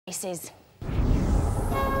races.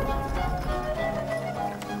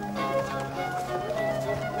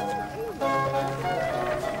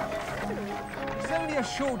 It's only a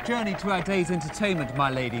short journey to our day's entertainment, my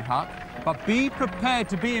Lady Huck, but be prepared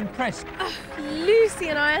to be impressed. Oh, Lucy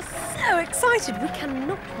and I are so excited. We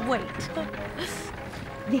cannot wait.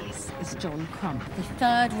 This is John Crump, the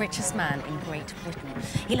third richest man in Great Britain.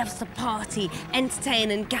 He loves to party, entertain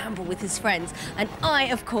and gamble with his friends. And I,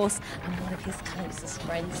 of course, am one of his closest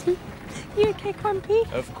friends. You OK, Crumpy?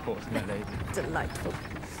 Of course, my lady. Delightful.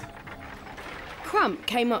 Crump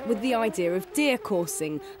came up with the idea of deer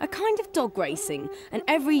coursing, a kind of dog racing, and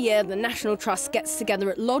every year the National Trust gets together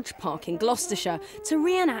at Lodge Park in Gloucestershire to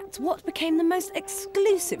reenact what became the most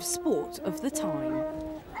exclusive sport of the time.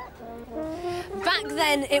 Back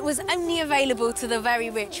then, it was only available to the very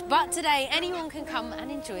rich, but today anyone can come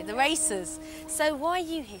and enjoy the races. So why are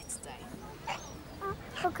you here today?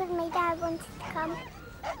 Because my dad wanted to come.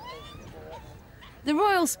 The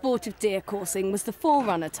royal sport of deer coursing was the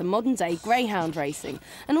forerunner to modern-day greyhound racing,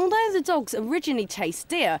 and although the dogs originally chased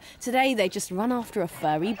deer, today they just run after a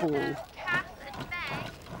furry ball.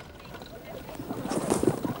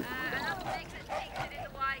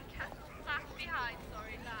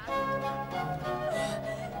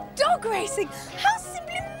 Dog racing! How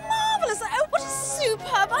simply marvellous! Oh, what a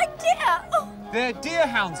superb idea! Oh. They're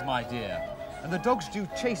deerhounds, my dear, and the dogs do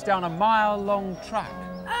chase down a mile-long track.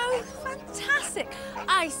 Oh, fantastic!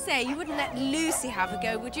 I say, you wouldn't let Lucy have a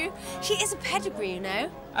go, would you? She is a pedigree, you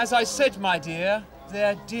know. As I said, my dear,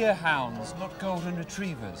 they're deerhounds, not golden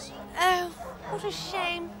retrievers. Oh, what a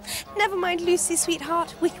shame. Never mind, Lucy,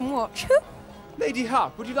 sweetheart. We can watch. Lady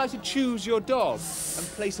Huck, would you like to choose your dog and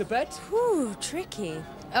place a bet? Ooh, tricky.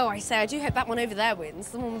 Oh, I say, I do hope that one over there wins.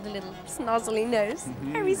 The one with the little snozzly nose.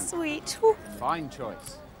 Very sweet. Ooh. Fine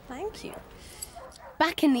choice. Thank you.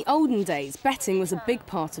 Back in the olden days, betting was a big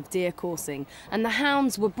part of deer coursing, and the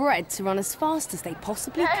hounds were bred to run as fast as they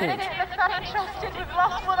possibly could. We've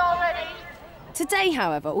lost one already. Today,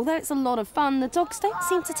 however, although it's a lot of fun, the dogs don't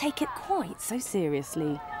seem to take it quite so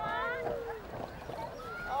seriously.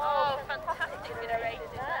 Oh, fantastic race.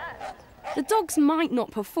 The dogs might not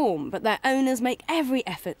perform, but their owners make every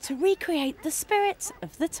effort to recreate the spirit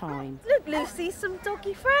of the time. Look, Lucy, some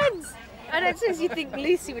doggy friends. I don't suppose you think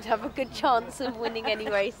Lucy would have a good chance of winning any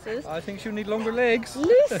races. I think she'll need longer legs.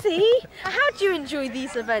 Lucy, how do you enjoy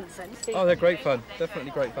these events then? Oh, they're great fun.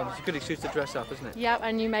 Definitely great fun. It's a good excuse to dress up, isn't it? Yeah,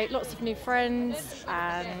 and you make lots of new friends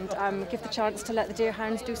and give the chance to let the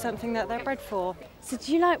deerhounds do something that they're bred for. So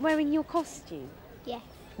do you like wearing your costume? Yes.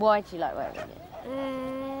 Why do you like wearing it?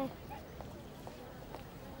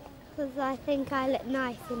 Because I think I look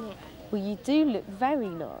nice in it. Well, you do look very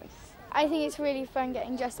nice. I think it's really fun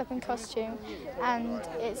getting dressed up in costume, and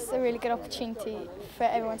it's a really good opportunity for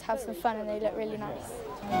everyone to have some fun, and they look really nice.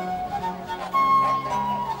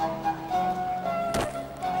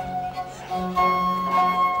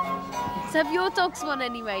 So have your dogs won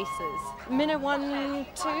any races? Minnow won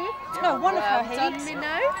 2. No, one of her Done, heats.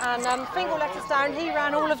 Minnow. And Fingal let us down. He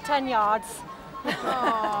ran all of 10 yards.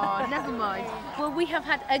 Oh, never mind. Well, we have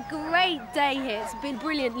had a great day here. It's been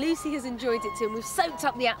brilliant. Lucy has enjoyed it too, and we've soaked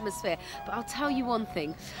up the atmosphere. But I'll tell you one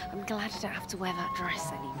thing. I'm glad I don't have to wear that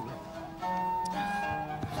dress anymore.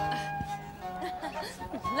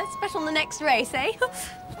 Let's bet on the next race, eh?